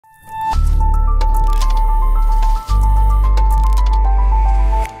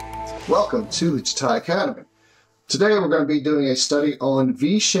Welcome to the Jatai Academy. Today we're going to be doing a study on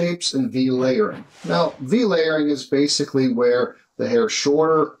V-shapes and V-layering. Now, V-layering is basically where the hair is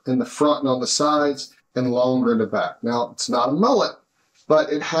shorter in the front and on the sides and longer in the back. Now, it's not a mullet, but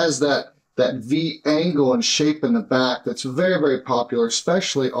it has that V angle and shape in the back that's very, very popular,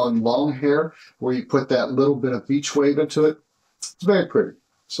 especially on long hair where you put that little bit of beach wave into it. It's very pretty.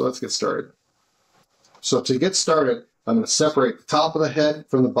 So let's get started. So to get started, I'm going to separate the top of the head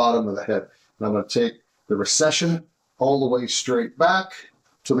from the bottom of the head. And I'm going to take the recession all the way straight back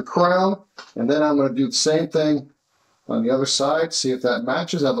to the crown. And then I'm going to do the same thing on the other side. See if that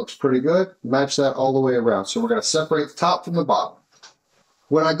matches. That looks pretty good. Match that all the way around. So we're going to separate the top from the bottom.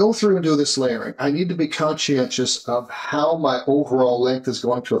 When I go through and do this layering, I need to be conscientious of how my overall length is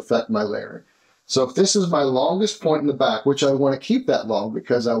going to affect my layering. So if this is my longest point in the back, which I want to keep that long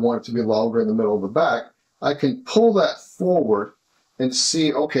because I want it to be longer in the middle of the back, I can pull that forward and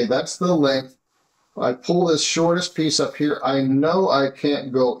see, okay, that's the length. I pull this shortest piece up here. I know I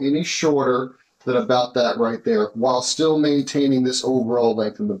can't go any shorter than about that right there while still maintaining this overall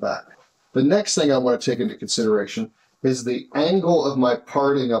length in the back. The next thing I want to take into consideration is the angle of my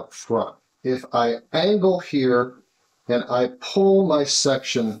parting up front. If I angle here and I pull my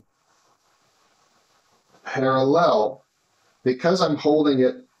section parallel, because I'm holding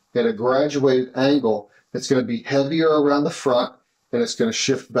it at a graduated angle, it's going to be heavier around the front and it's going to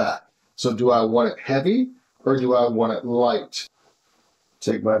shift back. So do I want it heavy or do I want it light?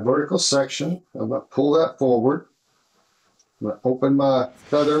 Take my vertical section, I'm going to pull that forward. I'm going to open my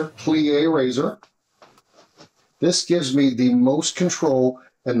Feather Plier Razor. This gives me the most control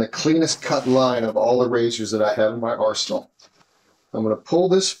and the cleanest cut line of all the razors that I have in my arsenal. I'm going to pull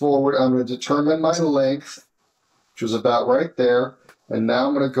this forward. I'm going to determine my length, which was about right there. And now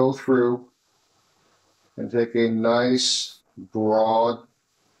I'm going to go through and take a nice broad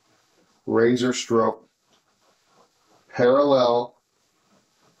razor stroke parallel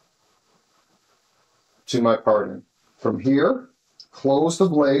to my parting. From here, close the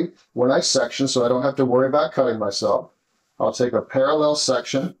blade when I section so I don't have to worry about cutting myself. I'll take a parallel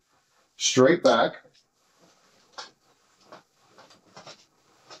section straight back,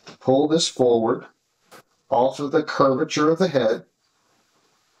 pull this forward off of the curvature of the head.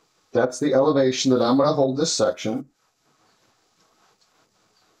 That's the elevation that I'm going to hold this section.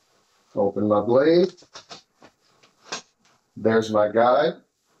 Open my blade. There's my guide.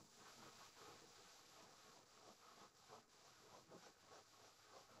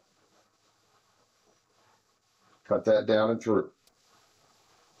 Cut that down and through.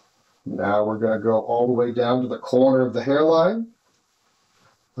 Now we're going to go all the way down to the corner of the hairline.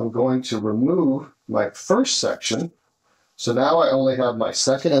 I'm going to remove my first section. So now I only have my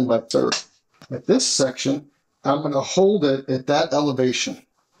second and my third. At this section, I'm going to hold it at that elevation.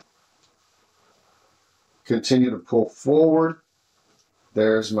 Continue to pull forward.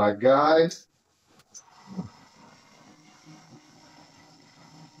 There's my guide.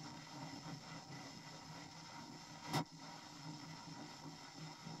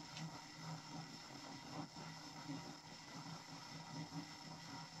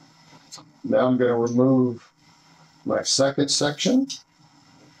 Now I'm going to remove my second section,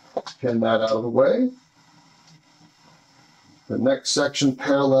 pin that out of the way. The next section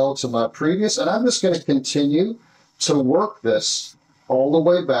parallel to my previous, and I'm just going to continue to work this all the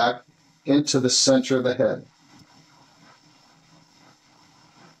way back into the center of the head.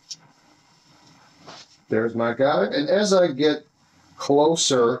 There's my guide, and as I get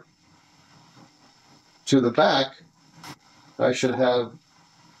closer to the back, I should have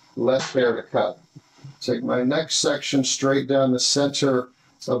less hair to cut. Take my next section straight down the center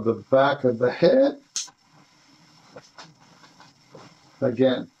of the back of the head.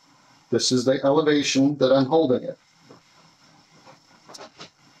 Again, this is the elevation that I'm holding it.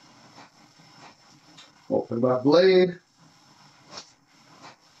 Open my blade.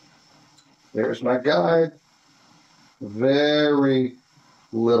 There's my guide. Very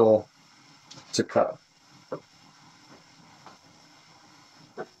little to cut.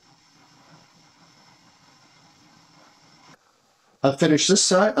 I've finished this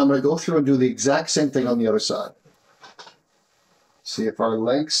side. I'm going to go through and do the exact same thing on the other side. See if our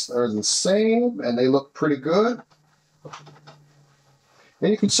lengths are the same, and they look pretty good.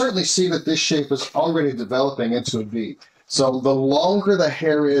 And you can certainly see that this shape is already developing into a V. So the longer the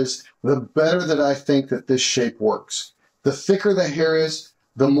hair is, the better that I think that this shape works. The thicker the hair is,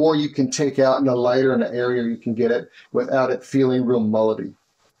 the more you can take out, and the lighter in the area you can get it without it feeling real mullety.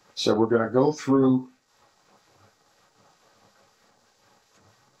 So we're going to go through.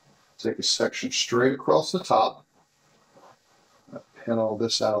 Take a section straight across the top. pin all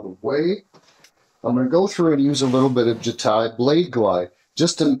this out of the way. I'm going to go through and use a little bit of Jatai Blade Glide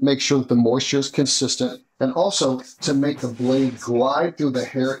just to make sure that the moisture is consistent and also to make the blade glide through the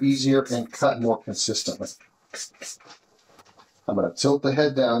hair easier and cut more consistently. I'm going to tilt the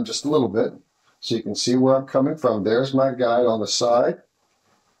head down just a little bit so you can see where I'm coming from. There's my guide on the side,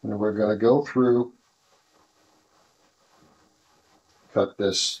 and we're going to go through, cut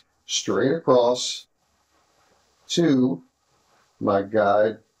this straight across to my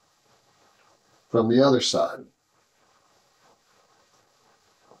guide from the other side.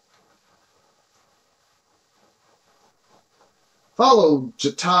 Follow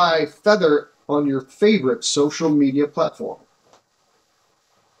Jatai Feather on your favorite social media platform.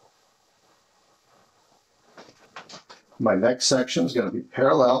 My next section is going to be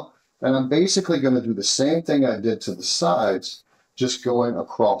parallel, and I'm basically going to do the same thing I did to the sides, just going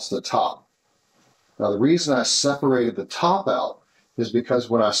across the top. Now, the reason I separated the top out is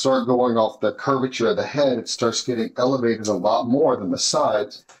because when I start going off the curvature of the head, it starts getting elevated a lot more than the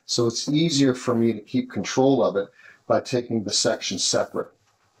sides, so it's easier for me to keep control of it by taking the section separate.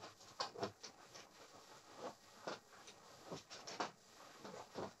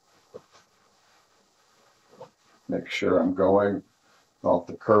 Make sure I'm going off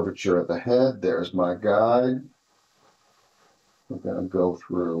the curvature of the head. There's my guide. We're going to go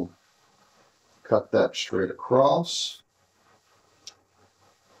through, cut that straight across.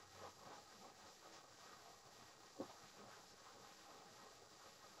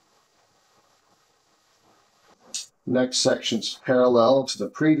 Next section's parallel to the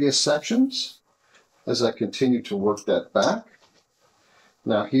previous sections as I continue to work that back.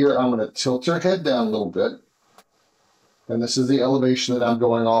 Now here I'm going to tilt her head down a little bit. And this is the elevation that I'm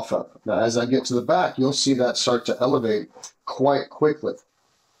going off of. Now, as I get to the back, you'll see that start to elevate quite quickly.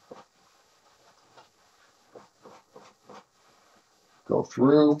 Go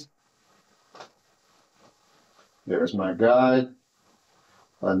through. There's my guide.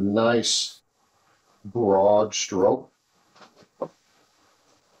 A nice broad stroke.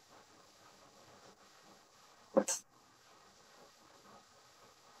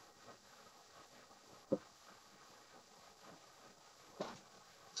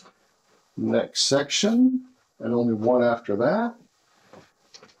 Next section, and only one after that.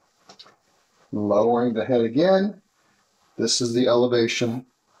 Lowering the head again. This is the elevation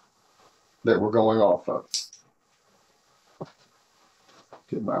that we're going off of.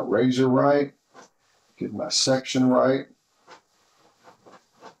 Get my razor right. Get my section right.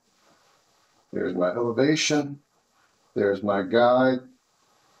 There's my elevation. There's my guide.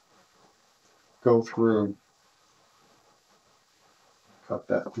 Go through. Cut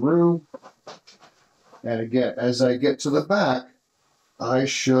that through. And again, as I get to the back, I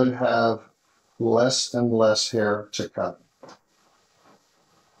should have less and less hair to cut.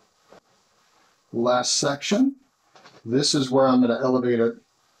 Last section. This is where I'm going to elevate it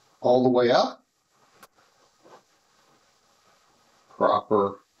all the way up.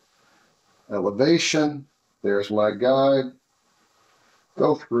 Proper elevation. There's my guide.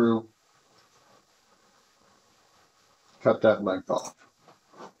 Go through. Cut that length off.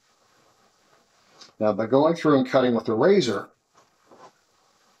 Now, by going through and cutting with the razor,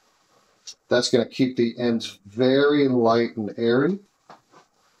 that's going to keep the ends very light and airy,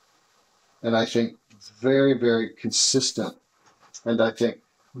 and I think very, very consistent, and I think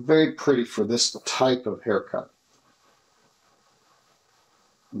very pretty for this type of haircut.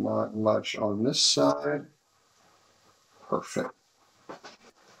 Not much on this side. Perfect.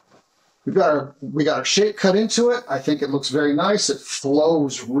 We got our shape cut into it. I think it looks very nice. It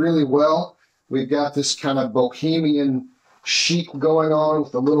flows really well. We've got this kind of bohemian chic going on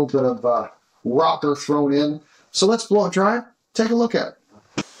with a little bit of rocker thrown in. So let's blow it dry. Take a look at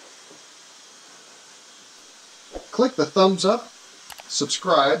it. Click the thumbs up,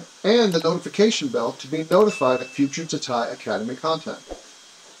 subscribe, and the notification bell to be notified of future Jatai Academy content.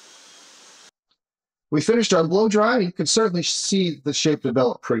 We finished our blow dry. You can certainly see the shape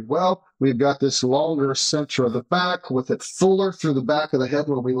develop pretty well. We've got this longer center of the back with it fuller through the back of the head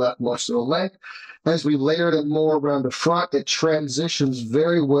where we left most of the length. As we layered it more around the front, it transitions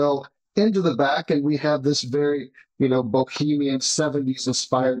very well into the back, and we have this very, bohemian 70s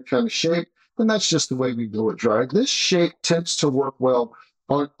inspired kind of shape. And that's just the way we blow it dry. This shape tends to work well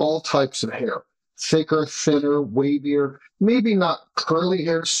on all types of hair. Thicker, thinner, wavier, maybe not curly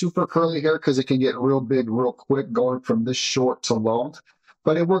hair, super curly hair, because it can get real big real quick going from this short to long,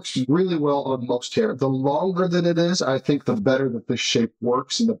 but it works really well on most hair. The longer that it is, I think the better that this shape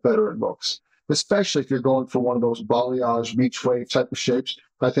works and the better it looks, especially if you're going for one of those balayage, beach wave type of shapes.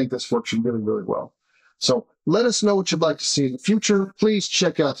 I think this works really, really well. So Let us know what you'd like to see in the future. Please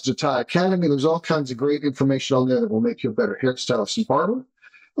check out the Jatai Academy. There's all kinds of great information on there that will make you a better hairstylist and barber.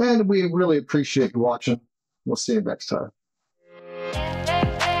 And we really appreciate you watching. We'll see you next time.